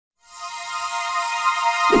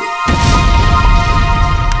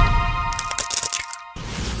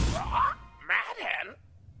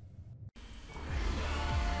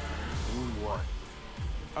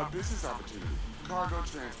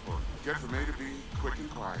transport. Get from A to B, quick and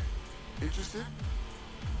quiet. Interested?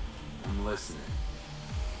 I'm listening.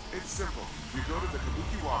 It's simple. You go to the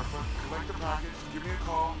Kabuki waterfront, collect the package, give me a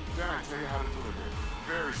call, then I tell you how to deliver it.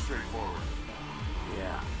 Very straightforward.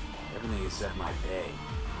 Yeah, everything is set my pay.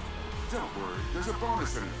 Don't worry, there's a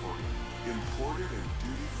bonus in it for you. Imported and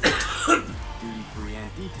duty-free. Duty-free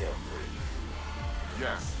and detail-free.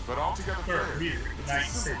 Yes, but altogether fair. It's a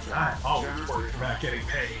simple job. I'm always worried about getting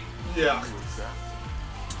paid. Yeah.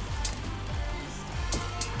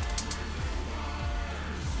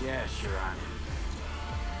 Yeah, sure, I'm in.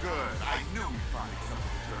 Good. I knew we'd find something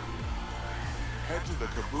to turn to. Head to the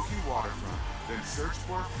Kabuki waterfront, then search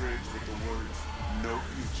for a fridge with the words, "No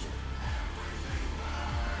future."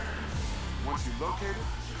 Once you locate it,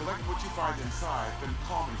 collect what you find inside, then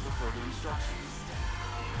call me for further instructions.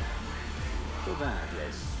 Till then, I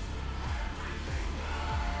guess.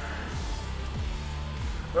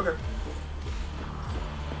 Okay.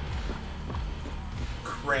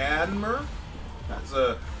 Cranmer? That's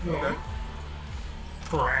a... Okay.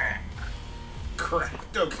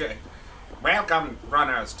 Correct, okay. Welcome,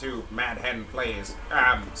 runners, to Mad Hen Plays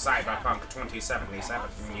Cyberpunk 2077.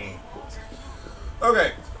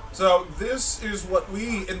 Okay, so this is what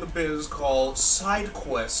we in the biz call Side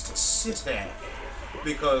Quest City.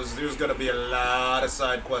 Because there's going to be a lot of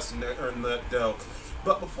side quests to earn that dough.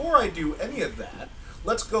 But before I do any of that,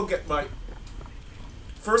 let's go get my...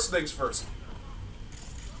 First things first.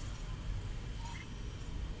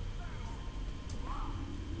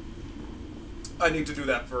 I need to do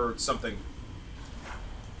that for something.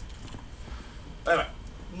 Anyway,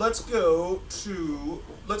 let's go to...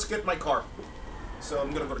 Let's get my car. So I'm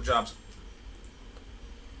going to go to jobs.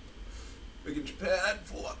 Big in Japan,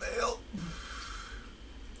 full on the hill.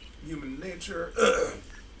 Human nature.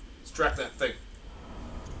 Let's track that thing.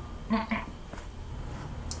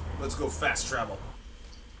 Let's go fast travel.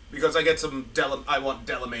 Because I get some I want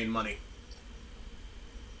Delamain money.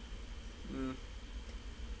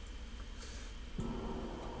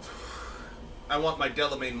 I want my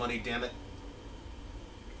Delamain money, damn it.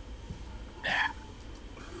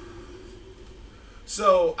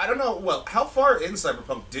 So, I don't know, well, how far in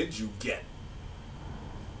Cyberpunk did you get?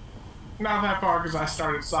 Not that far, because I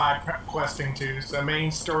started side questing too, so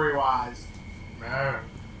main story-wise, no.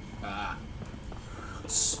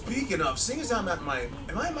 Speaking of, seeing as I'm at my...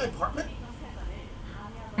 Am I in my apartment?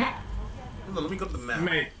 Hold on, let me go to the map.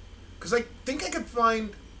 Mate. Because I think I could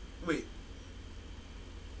find... Wait.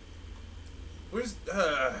 Where's...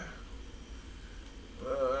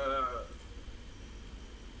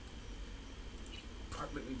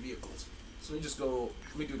 Apartment and vehicles. So let me just go...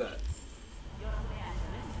 Let me do that.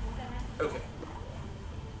 Okay.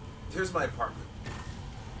 Here's my apartment.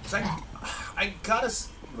 So I gotta...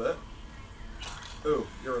 What? Ooh,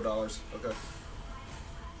 $0. Okay.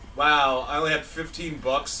 Wow, I only had 15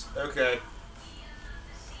 bucks. Okay.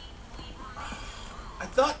 I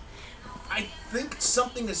think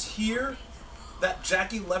something is here that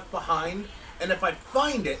Jackie left behind, and if I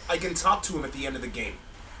find it, I can talk to him at the end of the game.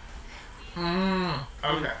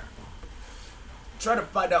 Okay. Try to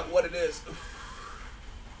find out what it is.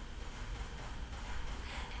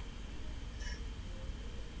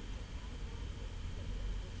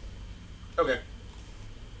 Okay.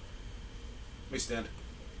 Let me stand.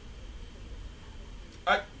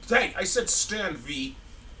 Hey, I said stand, V.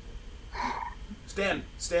 Stand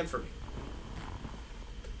for me.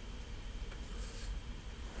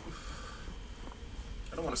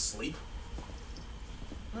 I don't want to sleep.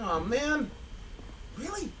 Oh, man.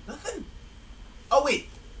 Really? Nothing? Oh, wait.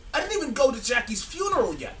 I didn't even go to Jackie's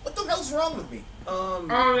funeral yet. What the hell's wrong with me? Oh,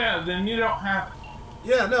 yeah, then you don't have it.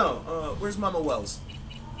 Yeah, no. Where's Mama Wells?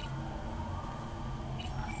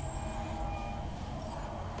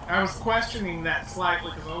 I was questioning that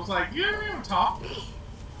slightly, because I was like, you didn't even talk.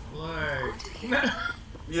 Like...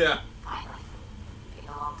 Yeah. Finally. Been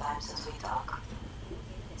a long time since we talked.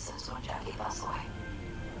 Since when Jackie passed away.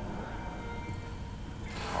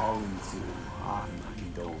 Calling to offer my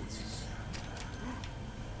condolences.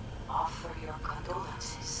 Offer your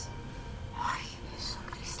condolences. Ay, Jesu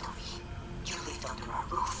Cristo, you lived under our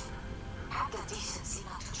roof. Have the decency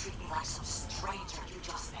not to treat me like some stranger you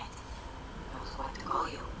just met. I was going to call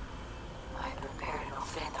you. I prepared an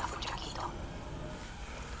ofrenda for Jaquito.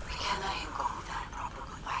 We can't let him go without a proper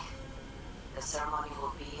goodbye. The ceremony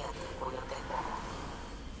will be at the Coyote Cojo.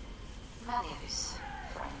 Many of his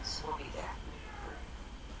friends will be there.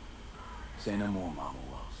 Say no more, Mama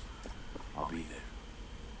Wells. I'll be there.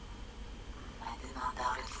 I did not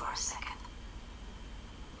doubt it for a second.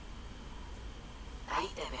 Ahí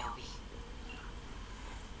te veo, V.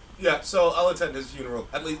 Yeah, so I'll attend his funeral.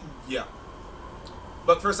 At least, yeah.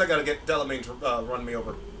 But first I gotta get Delamain to run me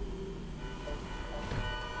over.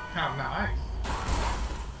 How nice.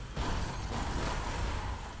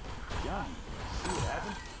 Johnny, see what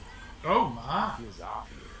happened? Oh my. Feels off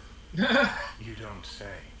here. You don't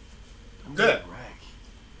say. I'm Good. gonna wreck.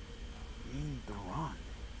 We need the run.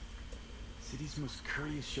 City's most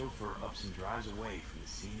courteous chauffeur ups and drives away from the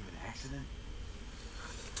scene of an accident.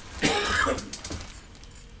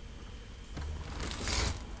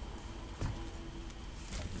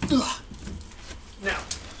 Now,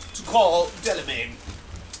 to call Delamain.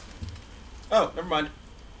 Oh, never mind.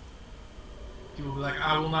 He will be like,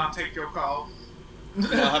 I will not take your call.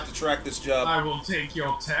 I'll have to track this job. I will take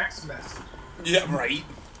your text message. Yeah, right.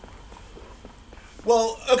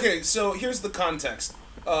 Well, okay, so here's the context.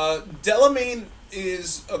 Delamain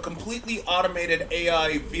is a completely automated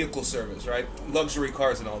AI vehicle service, right? Luxury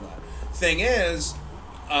cars and all that. Thing is,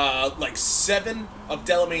 like 7 of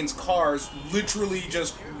Delamain's cars literally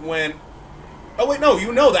just went... Oh wait, no,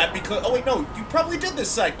 you know that because... Oh wait, no, you probably did this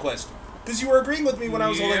side quest. Because you were agreeing with me when I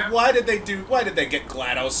was Yeah. like, why did they get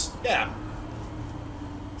GLaDOS? Yeah.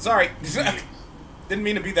 Sorry. Didn't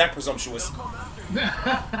mean to be that presumptuous.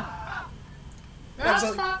 That's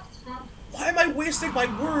like- fine. Why am I wasting my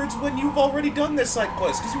words when you've already done this side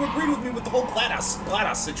quest? Because you agreed with me with the whole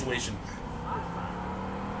GLaDOS situation.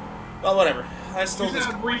 Well, whatever. I still Just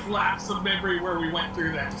had a brief lapse of memory where we went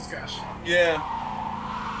through that discussion. Yeah.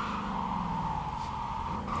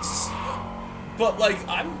 But like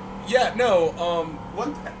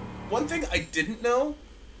one thing I didn't know,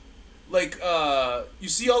 like you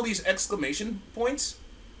see all these exclamation points?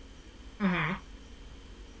 Mm-hmm.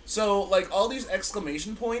 So like all these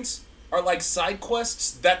exclamation points are like side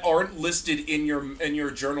quests that aren't listed in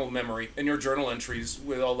your journal memory, in your journal entries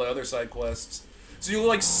with all the other side quests. So you'll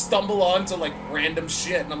like stumble onto like random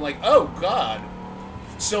shit and I'm like, "Oh god."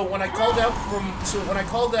 So when I called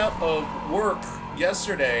out of work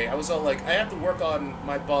yesterday, I was all like, I have to work on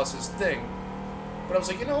my boss's thing. But I was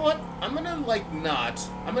like, you know what? I'm gonna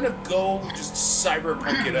I'm gonna go just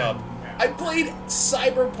cyberpunk it up. I played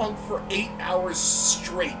Cyberpunk for 8 hours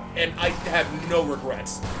straight, and I have no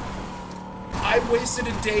regrets. I wasted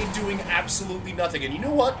a day doing absolutely nothing, and you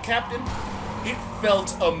know what, Captain? It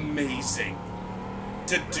felt amazing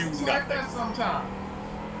to do It's like nothing. that sometimes.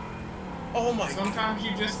 Oh my god. Sometimes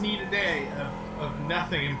you just need a day of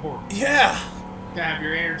nothing important Yeah. to have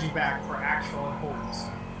your energy back for actual importance.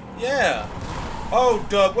 Yeah. Oh,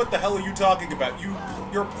 Doug, what the hell are you talking about?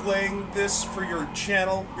 You're playing this for your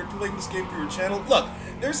channel? You're playing this game for your channel? Look,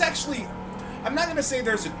 there's actually... I'm not going to say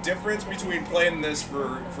there's a difference between playing this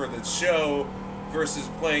for the show versus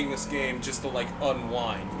playing this game just to, like,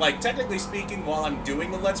 unwind. Like, technically speaking, while I'm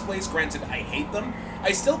doing the Let's Plays, granted, I hate them,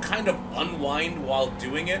 I still kind of unwind while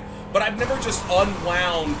doing it, but I've never just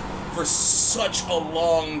unwound for such a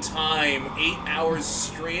long time, 8 hours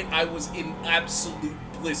straight. I was in absolute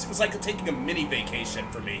bliss. It was like taking a mini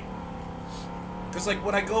vacation for me. Because, like,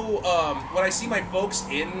 when I go, when I see my folks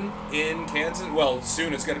in Kansas, well,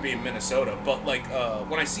 soon it's going to be in Minnesota, but, like,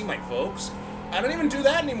 when I see my folks, I don't even do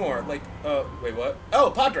that anymore. Like, wait, what?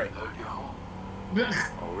 Oh, Padre.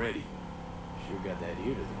 Already. Sure got that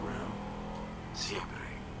ear to the ground. Siempre.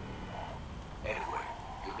 Anyway,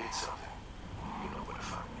 you need something. You know where to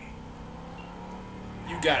find me.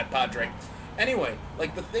 You got it, Padre. Anyway,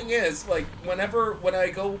 like, the thing is, like, when I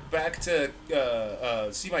go back to,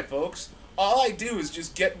 see my folks, all I do is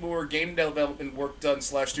just get more game development work done /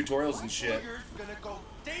 tutorials and shit. Gonna go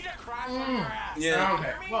data crash on your ass. Yeah.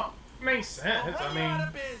 Okay, well, makes sense. I mean,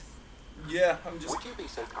 Yeah, I'm just... Would you be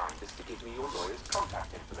so kind as to give me your lawyer's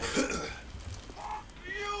contact information?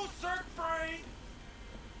 You circ brain!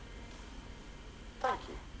 Thank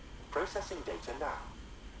you. Processing data now.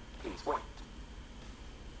 Please wait.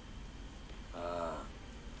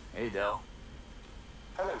 Hey, Del.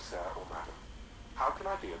 Hello, sir or madam. How can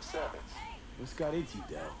I be of service? What's got into you,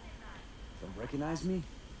 Del? Don't recognize me?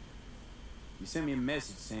 You sent me a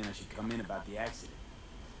message saying I should come in about the accident.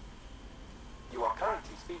 You are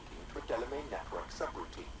currently speaking to a Delamain network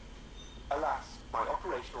subroutine. Alas, my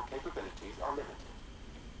operational capabilities are limited.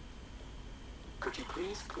 Could you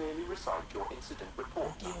please clearly recite your incident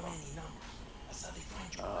report number?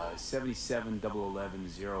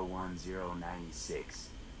 77-011-01096.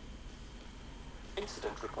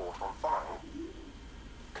 Incident report on file.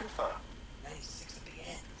 Confirm. 96 at the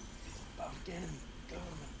end. Public enemy.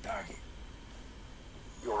 Government target.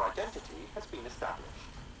 Your identity has been established.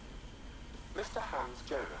 Mr. Hans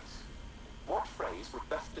Jonas, what phrase would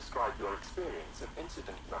best describe your experience of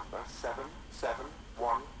incident number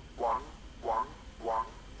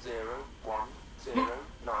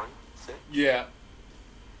 771111101096? Yeah.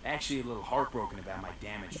 Actually a little heartbroken about my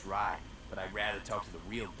damaged ride, but I'd rather talk to the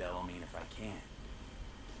real Delamain if I can.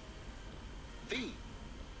 V.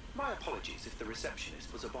 My apologies if the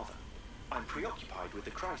receptionist was a bother. I'm preoccupied with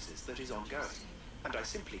the crisis that is ongoing, and I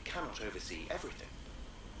simply cannot oversee everything.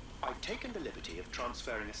 I've taken the liberty of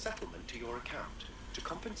transferring a settlement to your account to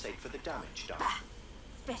compensate for the damage done.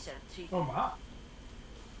 Special treat. Oh my.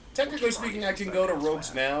 Technically speaking, I can go to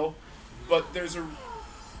Rogues now, but there's a...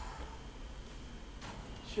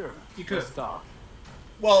 Sure, You could. let's talk.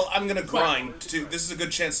 Well, I'm gonna grind, too. This is a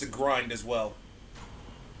good chance to grind as well.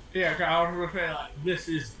 Yeah, I was gonna say, like, this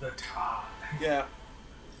is the time. Yeah.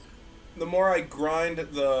 The more I grind,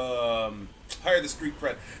 the higher the street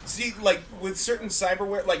cred. See, like, with certain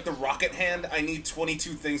cyberware, like the Rocket Hand, I need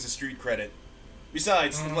 22 things of street credit.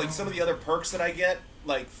 Besides, like, some of the other perks that I get,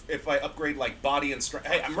 like, if I upgrade, like, body and strength...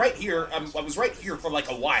 Hey, I'm right here. I was right here for,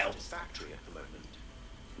 like, a while. Satisfactory at the moment.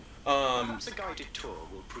 Perhaps a guided tour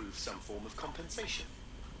will prove some form of compensation.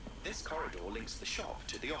 This corridor links the shop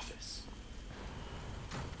to the office.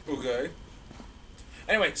 Okay.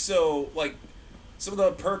 Anyway, so, like, some of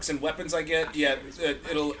the perks and weapons I get, yeah,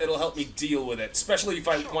 it'll help me deal with it. Especially if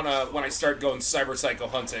I when I start going cyber psycho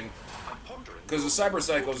hunting. Because the cyber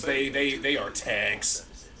psychos, they are tanks.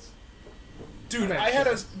 Dude,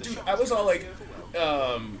 I was all like,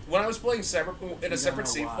 when I was playing Cyberpunk in a separate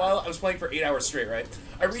save file, I was playing for 8 hours straight, right?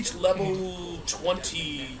 I reached level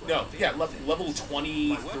 20, level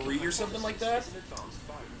 23 or something like that.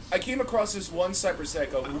 I came across this one cyber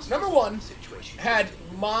psycho who, number one, had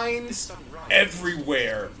mines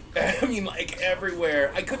everywhere. I mean, like,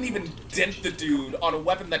 everywhere. I couldn't even dent the dude on a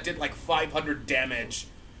weapon that did, like, 500 damage,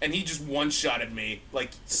 and he just one-shotted me,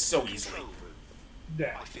 like, so easily.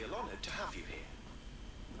 Yeah. I feel honored to have you here.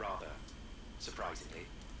 Rather surprisingly.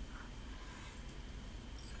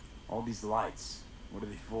 All these lights, what are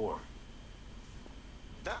they for?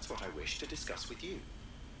 That's what I wish to discuss with you.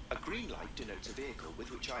 A green light denotes a vehicle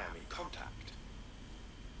with which I am in contact.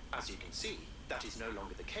 As you can see, that is no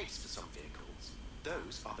longer the case for some vehicles.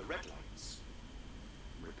 Those are the red lights.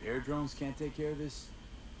 Repair drones can't take care of this?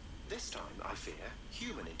 This time, I fear,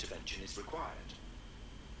 human intervention is required.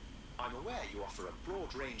 I'm aware you offer a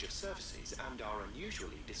broad range of services and are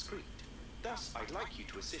unusually discreet. Thus, I'd like you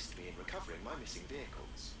to assist me in recovering my missing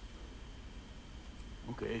vehicles.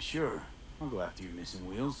 Okay, sure. I'll go after your missing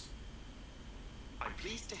wheels. I'm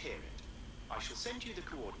pleased to hear it. I shall send you the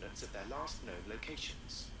coordinates of their last known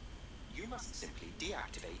locations. You must simply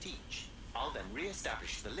deactivate each. I'll then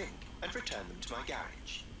re-establish the link and return them to my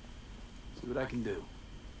garage. See what I can do.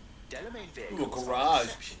 Delamain Ooh, vehicles are garage.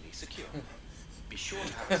 exceptionally secure. Be sure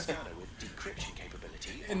to have a scanner with decryption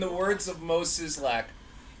capability. In the words of Moses Lack,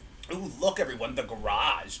 ooh, look everyone, the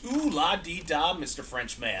garage. Ooh, la-dee-da, Mr.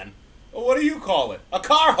 Frenchman. Oh, what do you call it? A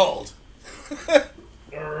car hold! I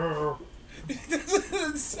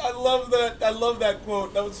love that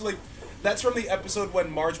quote. That was like, that's from the episode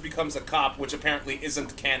when Marge becomes a cop, which apparently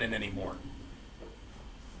isn't canon anymore.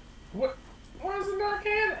 What? Why is it not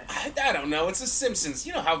canon? I don't know. It's The Simpsons.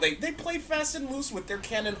 You know how they play fast and loose with their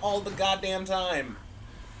canon all the goddamn time.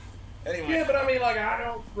 Anyway. Yeah, but I mean, like, I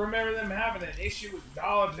don't remember them having an issue with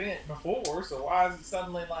Knowledge Int before, so why is it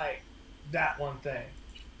suddenly, like, that one thing?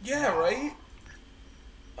 Yeah, right?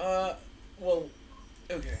 Well,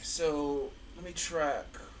 okay, so let me track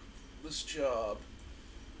this job.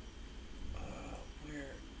 Where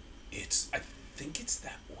I think it's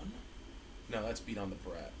that one. No, that's Beat on the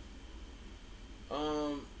Brat.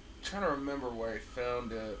 Trying to remember where I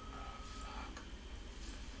found it.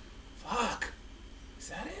 Fuck. Is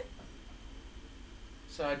that it?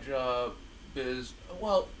 Side job, biz.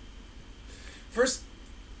 Well, first,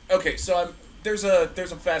 okay, so there's a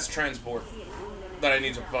fast transport that I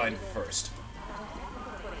need to find first.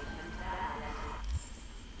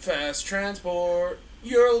 Fast transport.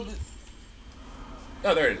 Oh,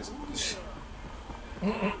 there it is.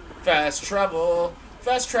 Fast travel.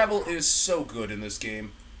 Fast travel is so good in this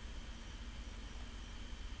game.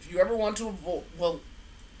 If you ever want to avoid, well,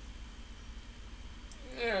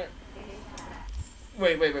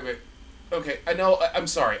 wait. Okay, I know. I'm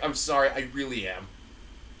sorry. I really am.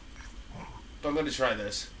 But I'm going to try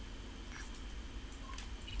this.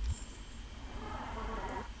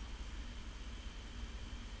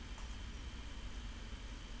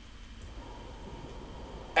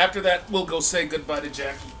 After that, we'll go say goodbye to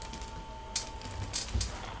Jackie.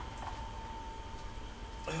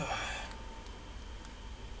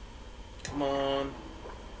 Come on.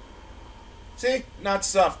 See? Not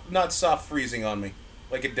soft freezing on me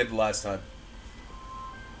like it did last time.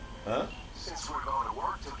 Huh? Since we're going to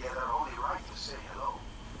work together, only right to say hello.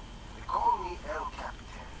 They call me El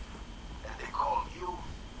Capitan, and they call you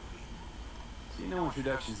See, no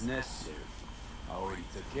introduction's necessary. I already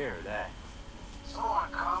took care of that.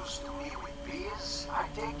 Someone comes to me with beers, I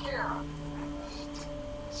take care of them. Eat,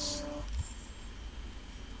 sleep.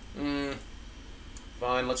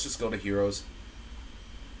 Fine, let's just go to Heroes.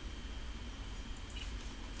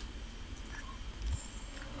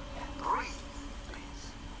 And breathe,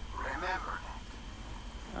 please. Remember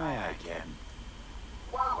that. Aye, aye, Captain.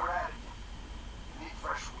 While we're at it, need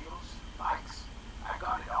fresh wheels, bikes? I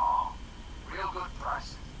got it all. Real good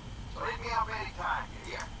prices. So hit me up anytime,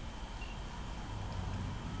 you hear?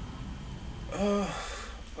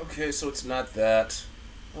 Okay, so it's not that.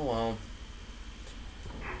 Oh well.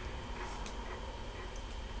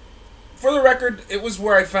 For the record, it was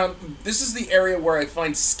where I found... This is the area where I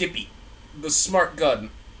find Skippy, the smart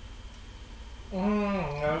gun.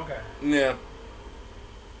 Okay. Yeah.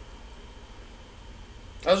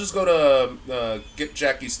 I'll just go to get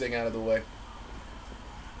Jackie's thing out of the way.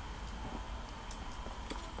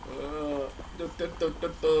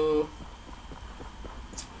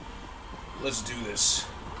 Let's do this.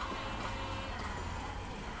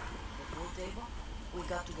 The pool table? We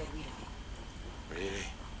got to get rid of it. Really?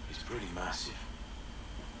 It's pretty massive.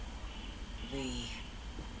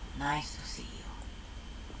 Nice to see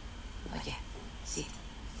you. Okay, sit.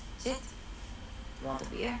 Sit. You want a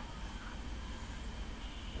beer?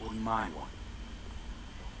 Wouldn't mind one.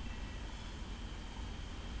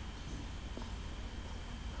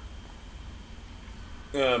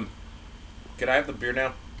 Can I have the beer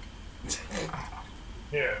now?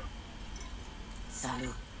 Yeah.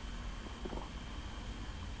 Salud.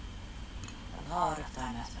 A lot of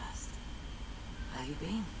time has passed. How you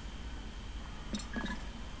been?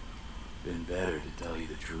 Been better, to tell you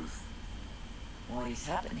the truth. What is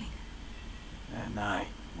happening? That night,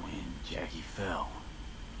 when Jackie fell.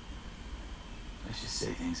 Let's just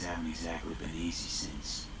say things haven't exactly been easy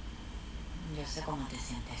since. Yo sé cómo te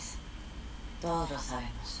sientes. Todos lo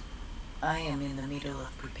sabemos. I am in the middle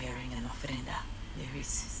of preparing an ofrenda. There is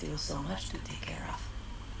still so much to take care of.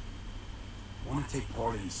 I want to take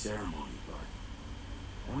part in the ceremony, but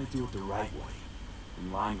I want to do it the right way,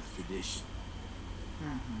 in line with tradition.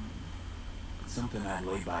 It's something I'd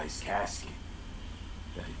lay by his casket,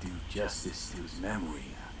 that'd do justice to his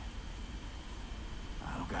memory.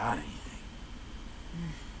 I don't got anything.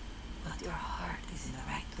 But your heart is in the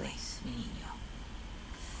right place, mi niño.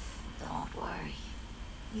 Don't worry.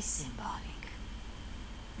 He's symbolic.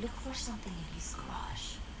 Look for something in his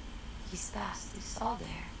garage. His past is all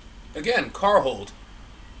there. Again, car hold.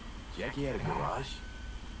 Jackie had a garage?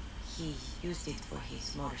 He used it for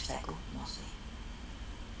his motorcycle, mostly.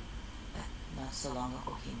 But not so long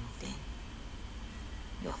ago he moved in.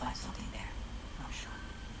 You'll find something there, I'm sure.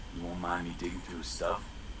 You won't mind me digging through his stuff?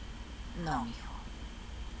 No, mijo.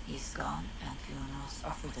 He's gone, and funerals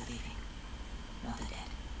are for the living, not the dead.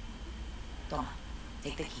 Toma,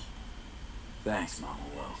 take the key. Thanks, Mama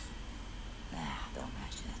Wealth. Don't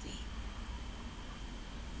mention it, Lee.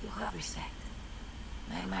 You have respect.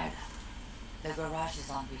 My merda. The garage is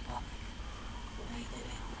on Republic. Ahí te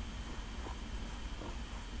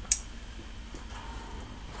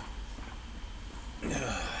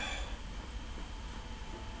veo.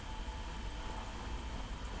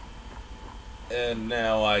 And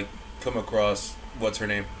now I come across... What's her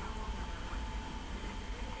name?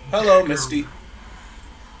 Hello, Misty.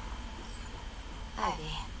 Hi, V.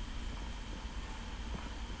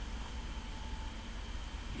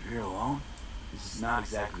 You're here alone? This is not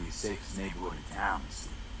exactly the safest neighborhood in town,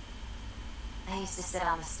 Misty. I used to sit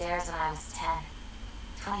on the stairs when I was 10.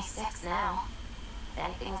 26 now. If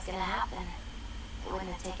anything was gonna happen, it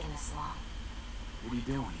wouldn't have taken this long. What are you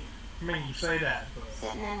doing here? I mean, you say that, but...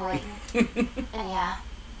 Sitting and waiting. And yeah,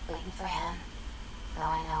 waiting for him. Though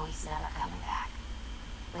I know he's never coming back.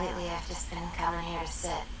 Lately, I've just been coming here to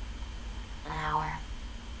sit. An hour.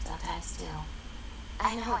 Sometimes two.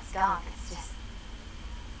 I know it's gone, it's just...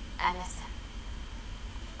 I miss him.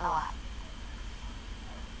 A lot.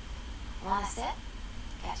 Wanna sit?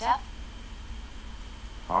 Catch up?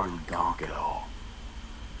 Hardly gonk at all.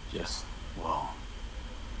 Just, well,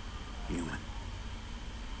 human.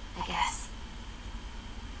 I guess.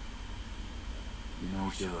 You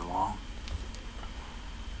know each other long?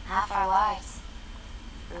 Half our lives.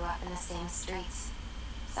 Grew up in the same streets.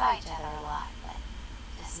 Saw each other a lot, but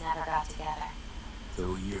just never got together.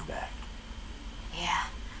 Till a year back. Yeah.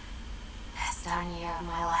 Best darn year of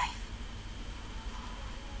my life.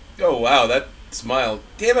 Oh, wow, that smile.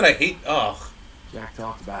 Damn it, I hate... Ugh. Jack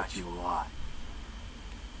talked about you a lot.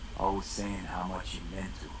 Always saying how much you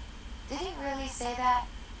meant to him. Did he really say that?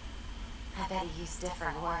 I bet he used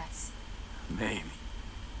different words. Maybe.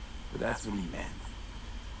 But that's what he meant.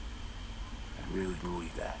 And really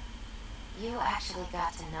believe that. You actually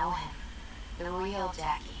got to know him. The real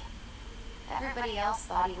Jackie. Everybody else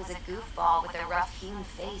thought he was a goofball with a rough-hewn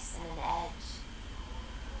face and an edge.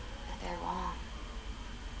 But they're wrong.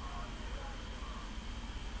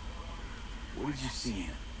 What did you see in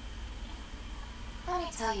him? Let me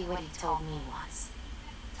tell you what he told me once.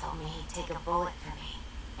 Told me he'd take a bullet for me,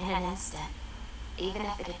 in an instant, even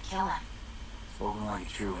if it'd kill him. Spoken like a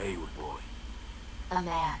true Heywood boy. A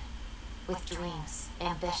man, with dreams,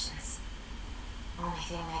 ambitions. Only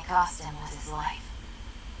thing they cost him was his life.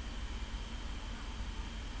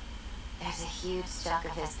 There's a huge chunk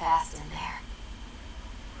of his past in there.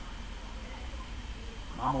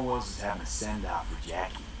 Mama Wells is having a send-off for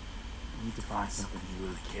Jackie. We need to find something he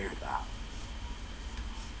really cared about.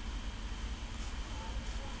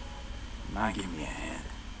 Might give me a hand.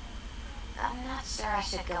 I'm not sure I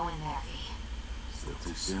should go in there, V. Still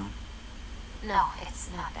too soon? No, it's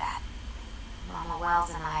not that. Mama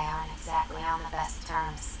Wells and I aren't exactly on the best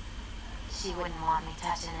terms. She wouldn't want me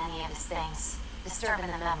touching any of his things,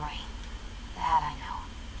 disturbing the memory. That I know.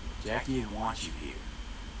 Jackie would want you here.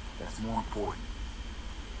 That's more important.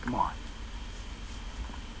 Come on.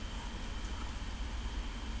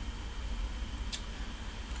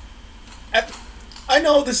 I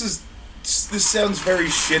know this sounds very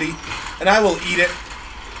shitty, and I will eat it,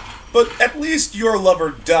 but at least your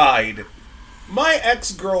lover died. My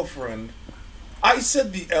ex-girlfriend, I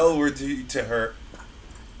said the L word to her.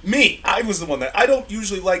 I was the one that, I don't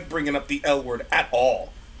usually like bringing up the L word at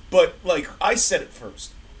all, but, like, I said it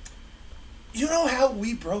first. You know how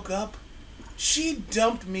we broke up? She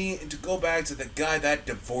dumped me to go back to the guy that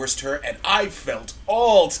divorced her, and I felt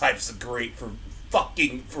all types of great for a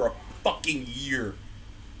fucking year.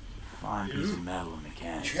 Fine piece of metal and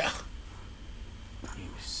mechanics. Yeah. He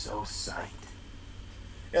was so psyched.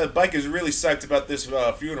 Yeah, the bike is really psyched about this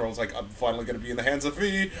funeral. It's like, I'm finally going to be in the hands of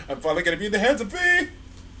V. I'm finally going to be in the hands of V.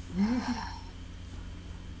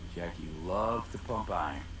 Jackie loved to pump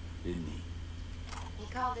iron, didn't he?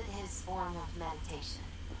 He called it his form of meditation.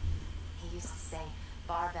 He used to say,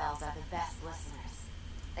 barbells are the best listeners.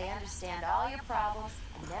 They understand all your problems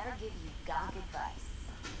and never give you gonk advice.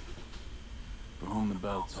 For whom the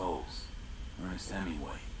bell tolls. Ernest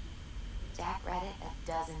Hemingway. Jack read it a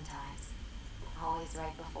dozen times. Always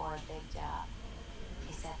right before a big job.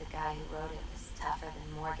 He said the guy who wrote it was tougher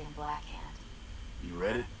than Morgan Blackhand. You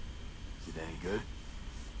read it? Is it any good?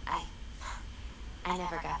 I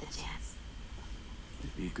never got the chance.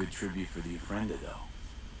 It'd be a good tribute for the Ofrenda, though.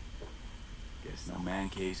 Guess no man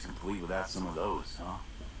cave's complete without some of those, huh?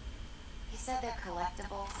 He said they're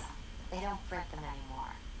collectibles. They don't print them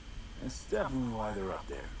anymore. That's definitely why they're up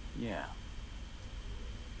there. Yeah.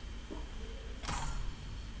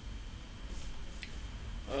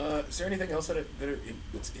 Is there anything else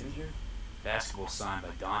that's in here? Basketball signed by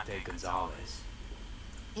Dante Gonzalez.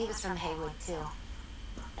 He was from Heywood, too.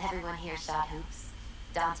 Everyone here shot hoops.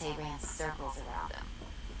 Dante ran circles around him.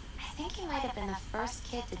 I think he might have been the first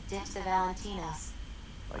kid to ditch the Valentinos.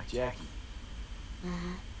 Like Jackie.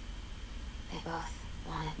 Mm-hmm. They both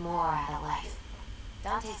wanted more out of life.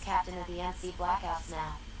 Dante's captain of the NC Blackouts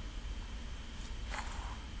now.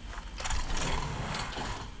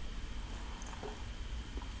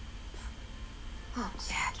 Oh,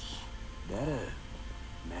 Jackie. That a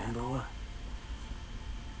mandala?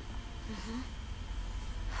 Mm-hmm.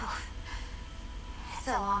 Oh, it's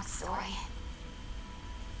a long story.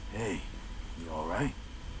 Hey, you alright?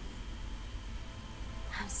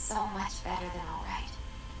 I'm so much better than alright.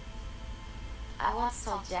 I once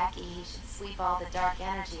told Jackie he should sweep all the dark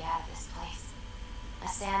energy out of this place. A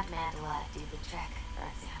sand mandala would do the trick, for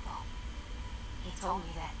example. He told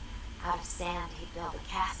me that out of sand he'd build a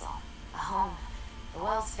castle, a home, the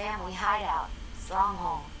Wells family hideout,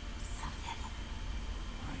 stronghold, something.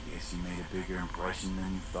 I guess you made a bigger impression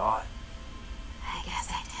than you thought. I guess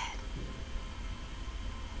I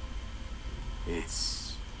did.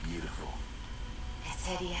 It's beautiful. It's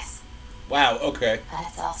hideous. Wow, okay. But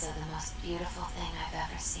it's also the most beautiful thing I've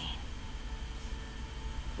ever seen.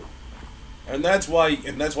 And that's why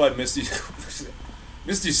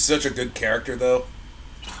Misty's such a good character, though.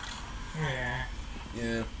 Yeah.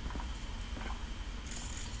 Yeah.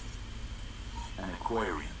 An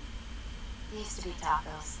aquarium. It used to be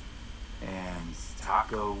tacos. And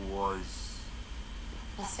Taco was...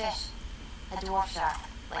 His fish. A dwarf shark.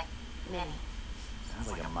 Like Minnie. Sounds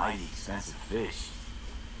like a mighty expensive fish.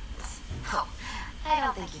 Oh, I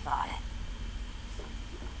don't think he bought it.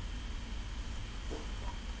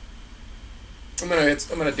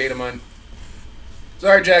 I'm gonna data mine.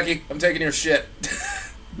 Sorry, Jackie, I'm taking your shit.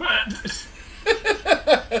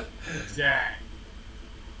 Jack.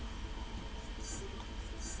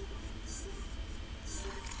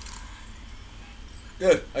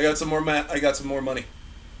 Good. I got some more I got some more money.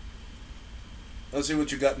 Let's see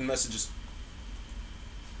what you got in messages.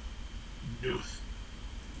 Deuce.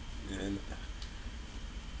 And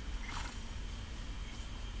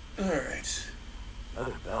alright.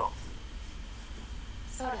 Another belt.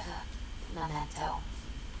 Sort of a memento.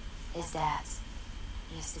 His dad's.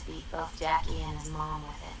 He used to beat both Jackie and his mom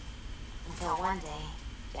with it. Until one day,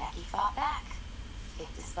 Jackie fought back.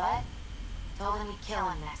 Kicked his butt. Told him he'd kill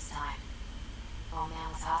him next time. Old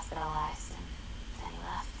man was hospitalized and then he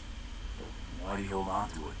left. Why'd he hold on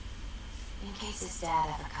to it? In case his dad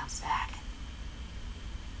ever comes back.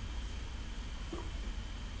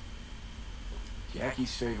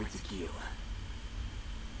 Jackie's favorite tequila.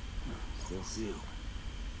 Still sealed.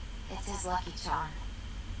 It's his lucky charm.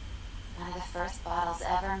 One of the first bottles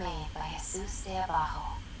ever made by Jesus de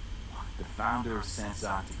Abajo. The founder of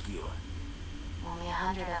Sensan Tequila. Only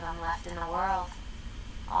 100 of them left in the world.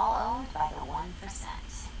 All owned by the 1%.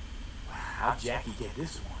 Wow, how'd Jackie get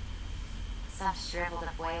this one? Some shriveled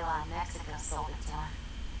abuela in Mexico sold it to him.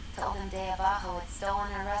 Told him de Abajo had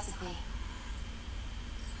stolen her recipe.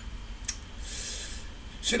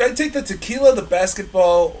 Should I take the tequila, the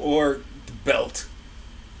basketball, or the belt?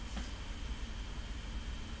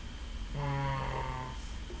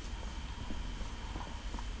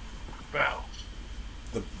 Belt.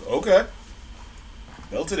 Okay.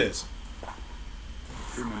 Belt it is.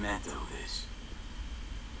 True memento, this.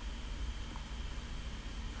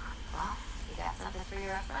 Well, you got something for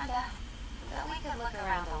your ofrenda. But we could look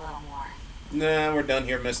around a little more. Nah, we're done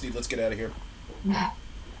here, Misty. Let's get out of here.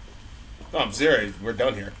 Oh, I'm serious. We're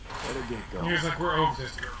done here. Better get going. Here's like we're over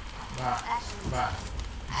this girl. Bye. Actually, Bye.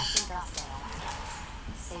 I think I'll stay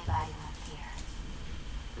around. Say bye to him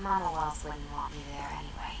here. Mama Wells wouldn't want me there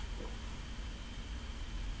anyway.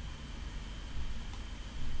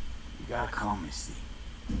 You gotta come, Misty.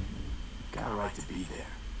 You got a right to be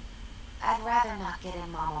there. I'd rather not get in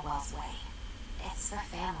Mama Wells' way. It's for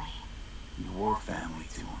family. You were family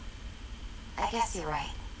to him. I guess you're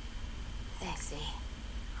right. Thanks, V.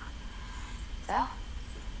 So,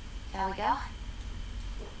 shall we go?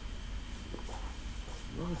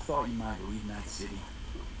 You ever thought you might leave Night City?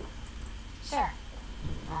 Sure.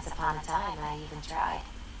 Once upon a time, I even tried.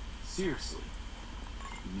 Seriously?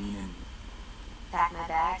 You meaning? Packed my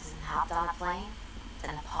bags and hopped on a plane to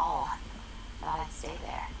Nepal. Thought I'd stay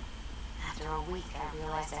there. After a week, I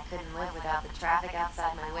realized I couldn't live without the traffic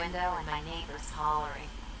outside my window and my neighbors hollering.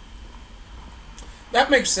 That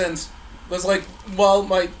makes sense. Because, like, while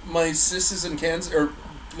my sis is in Kansas, or,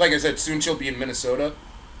 like I said, soon she'll be in Minnesota,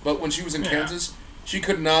 but when she was in Kansas, she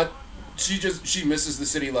could not, she misses the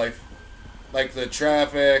city life. Like, the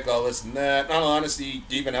traffic, all this and that. In all honesty,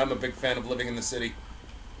 even I'm a big fan of living in the city.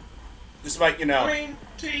 Despite, you know. I mean,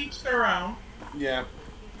 to each their own. Yeah.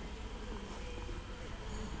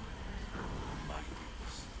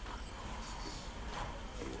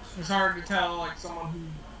 It's hard to tell, like, someone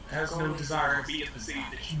who has no desire to be in the city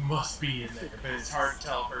that you must be in there. But it's hard to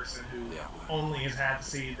tell a person who only has had to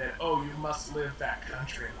see that, oh, you must live that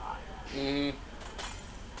country life. Hey,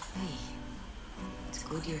 it's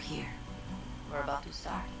good you're here. We're about to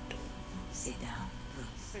start. Sit down,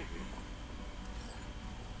 please.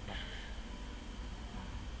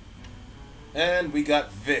 And we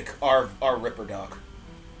got Vic, our Ripperdoc.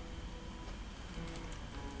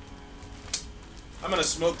 I'm gonna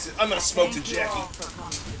smoke to Jackie.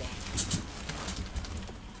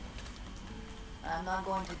 I'm not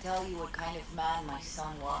going to tell you what kind of man my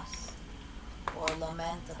son was, or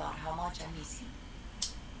lament about how much I miss him.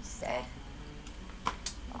 Instead,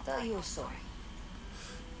 I'll tell you a story.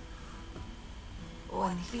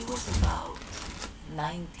 When he was about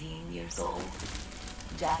 19 years old,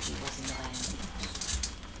 Jackie was in the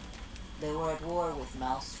Valentinos. They were at war with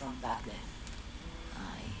Maelstrom back then.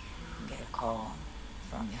 I get a call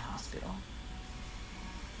from the hospital.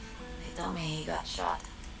 They tell me he got shot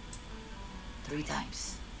 3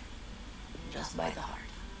 times, just by the heart.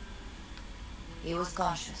 He was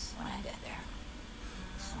conscious when I get there.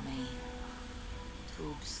 So many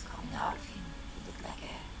tubes coming out of him. He looked like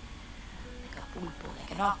a pulpo,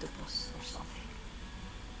 like an octopus or something.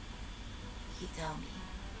 He told me,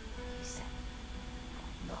 he said,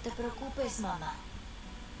 "No te preocupes, mama.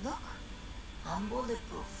 Look, I'm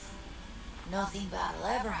bulletproof. Nothing bad will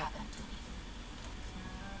ever happen to me."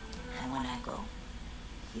 And when I go,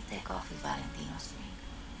 he take off his Valentino's ring.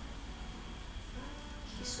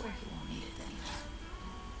 He swear he won't need it anymore.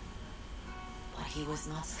 But he was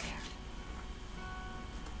not scared.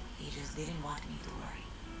 He just didn't want me to worry.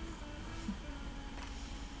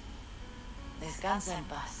 Descansa en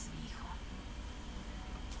paz, mi hijo.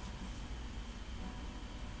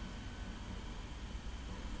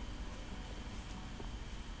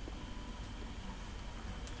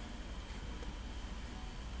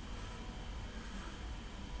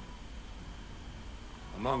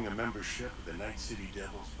 Among the membership of the Night City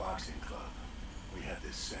Devils Boxing Club, we had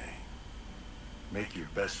this saying. Make your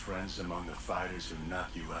best friends among the fighters who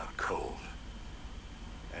knock you out cold.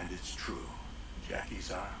 And it's true.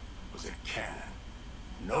 Jackie's arm was a cannon.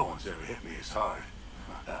 No one's ever hit me as hard.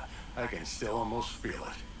 I can still almost feel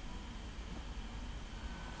it.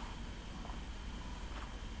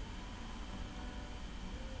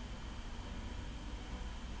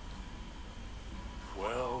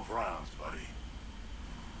 Rounds, buddy.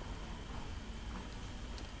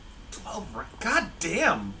 12 rounds? God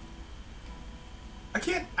damn! I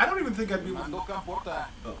don't even think I'd be able to... Mandó Camporta.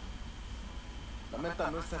 Oh.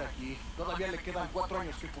 Lamenta no estar aquí. Todavía le quedan 4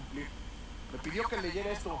 años que cumplir. Me pidió que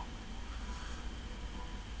leyera esto.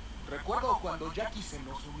 Recuerdo cuando Jackie se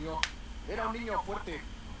nos unió. Era un niño fuerte.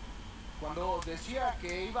 Cuando decía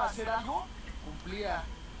que iba a hacer algo, cumplía.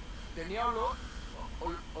 Tenía honor.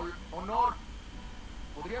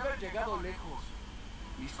 Podría haber llegado lejos.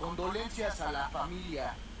 Mis condolencias a la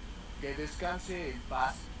familia. Que descanse en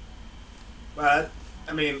paz. But,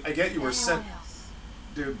 I mean, I get you were sent...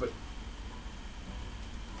 Dude, but...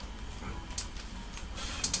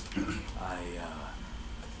 I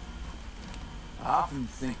often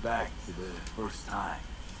think back to the first time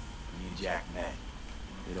me and Jack met.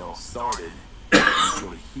 It all started with a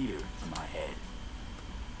sort of heater to my head.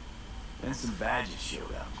 Then some badges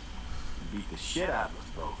showed up and beat the shit out of us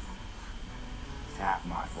both. It's half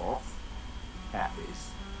my fault, half his.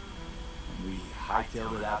 And we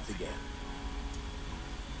hightailed it out together.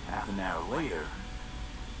 Half an hour later,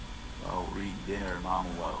 well, we're eating dinner at Mama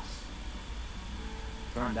Wells.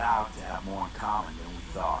 Turned out to have more in common than we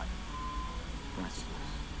thought.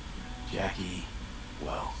 Principles. Jackie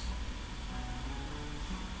Wells.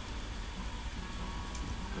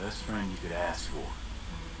 Best friend you could ask for.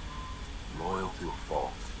 Loyal to a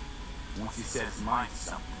fault. Once he set his mind to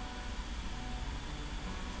something,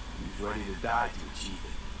 he was ready to die to achieve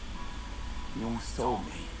it. He always told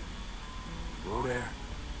me, go there,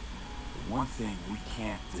 the one thing we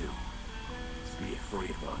can't do is be afraid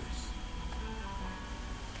of others.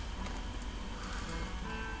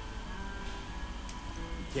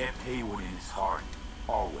 He kept Heywood in his heart,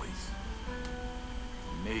 always.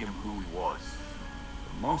 He made him who he was.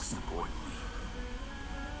 But most importantly,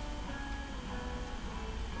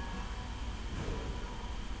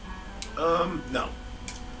 no.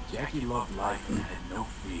 Jackie loved life and had no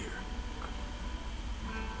fear.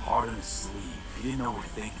 Hard on his sleeve, he didn't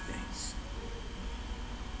overthink things.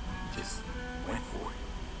 He just went for it.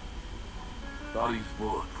 Thought he was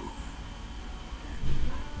bulletproof.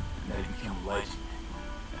 And that he'd become a legend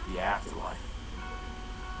at the afterlife.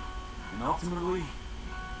 And ultimately,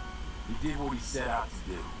 he did what he set out to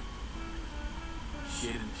do.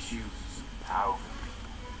 Shit in the shoes of some powerful people.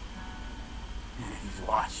 And if he's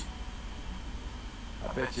watching, I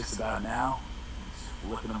bet just about now, he's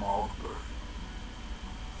flipping them all the bird.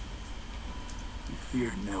 He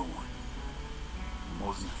feared no one. He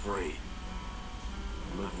wasn't afraid.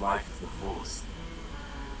 He lived life to the fullest.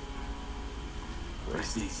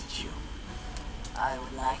 Rest easy, Chew. I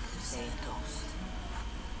would like to say a toast.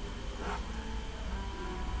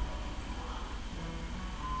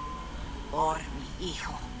 Por mi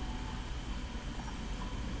hijo.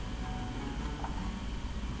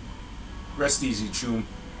 Rest easy, Choom.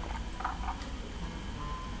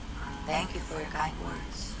 Thank you for your kind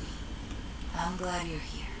words. I'm glad you're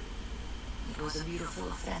here. It was a beautiful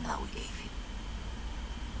offering that we gave you.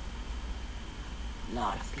 A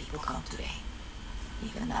lot of people come today.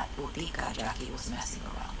 Even that botica Jackie was messing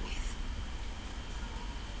around with.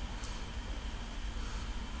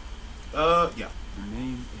 Yeah. Her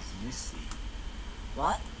name is Misty.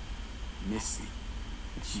 What? Misty.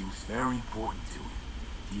 And she was very important to him.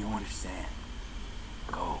 Do you understand?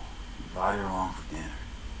 Go. Invite her along for dinner.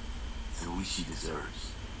 It's the least she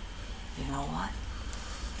deserves. You know what?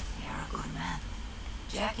 You're a good man.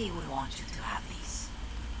 Jackie would want you to have these.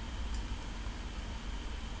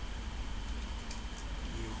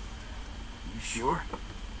 You sure?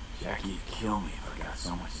 Jackie'd kill me if I got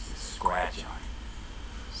so much as a scratch on it.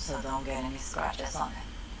 So don't get any scratches on it.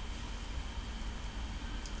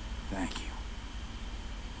 Thank you.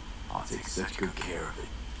 I'll take such good care of it.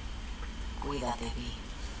 Cuídate, B.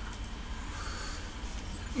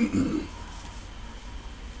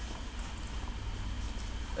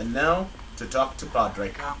 And now, to talk to Padre.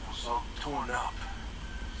 Campos all torn up.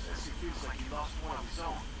 Says he feels like he lost one of his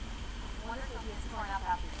own. Wonder if he was torn up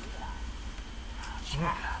after you died.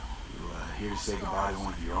 You here to say goodbye to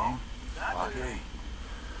one of your own? Padre?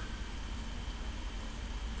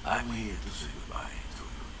 I'm here to say goodbye to a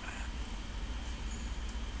good man.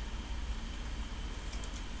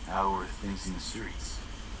 How are things in the streets?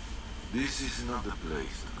 This is not the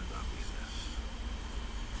place to conduct business.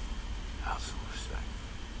 Have some respect.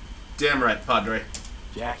 Damn right, Padre.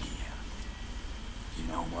 Jackie, you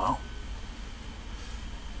know him well?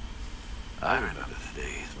 I remember the day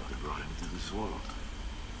his mother brought him into this world.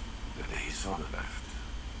 The day his father left.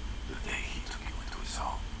 The day he took you into his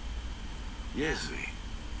home. Yes,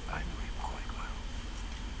 I knew him quite well.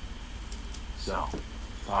 So,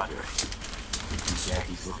 Padre, you think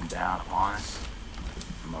Jackie's looking down upon us?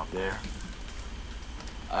 From up there?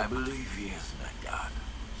 I believe he has met God.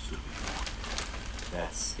 Still before.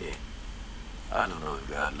 That's it. I don't know if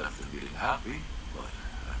God left him feeling happy, but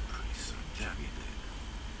I'm pretty certain Jackie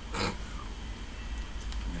did.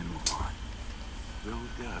 And then move on. Go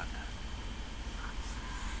with God.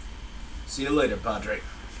 See you later, Padre.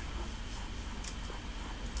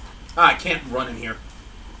 I can't run in here.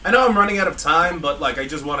 I know I'm running out of time, but like I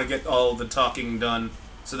just want to get all the talking done,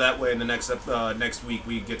 so that way in the next week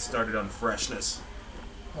we get started on freshness.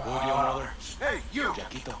 What do you brother? Hey, you!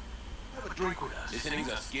 Jaquito, have a drink with us. Listening's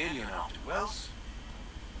a scary now. To Wells?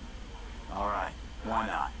 Alright, why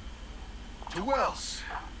not? To Wells.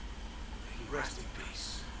 Rest in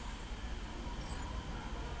peace.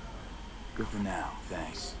 Good for now,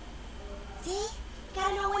 thanks. See?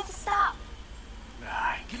 Gotta know when to stop.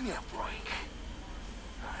 Nah, give me a break.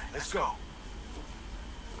 Alright, let's go.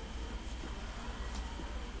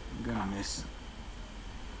 I'm gonna miss him.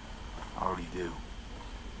 I already do.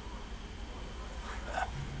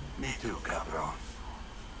 Me too, Cabron.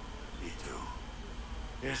 Me too.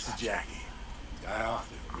 Here's to Jackie. Got off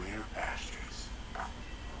the greener pastures.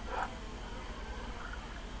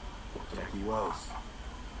 Jackie Wells.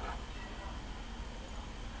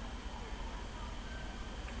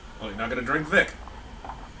 Oh, you're not gonna drink Vic.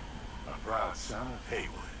 A proud son of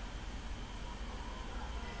Heywood.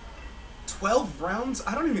 12 rounds?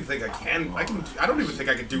 I don't even think I can. I don't even think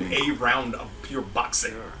I could do a round of pure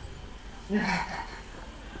boxing.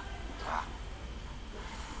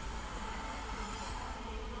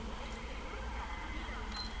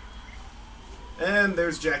 And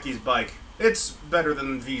there's Jackie's bike. It's better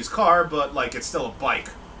than V's car, but like it's still a bike.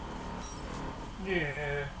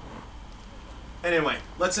 Yeah. Anyway,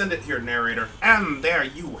 let's end it here, narrator. And there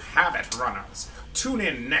you have it, runners. Tune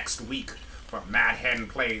in next week for Mad Hen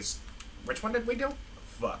Plays. Which one did we do?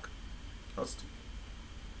 Fuck. I'll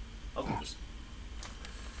do this.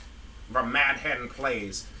 For Mad Hen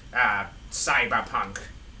Plays Cyberpunk.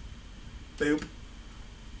 Boop.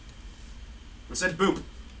 We said boop.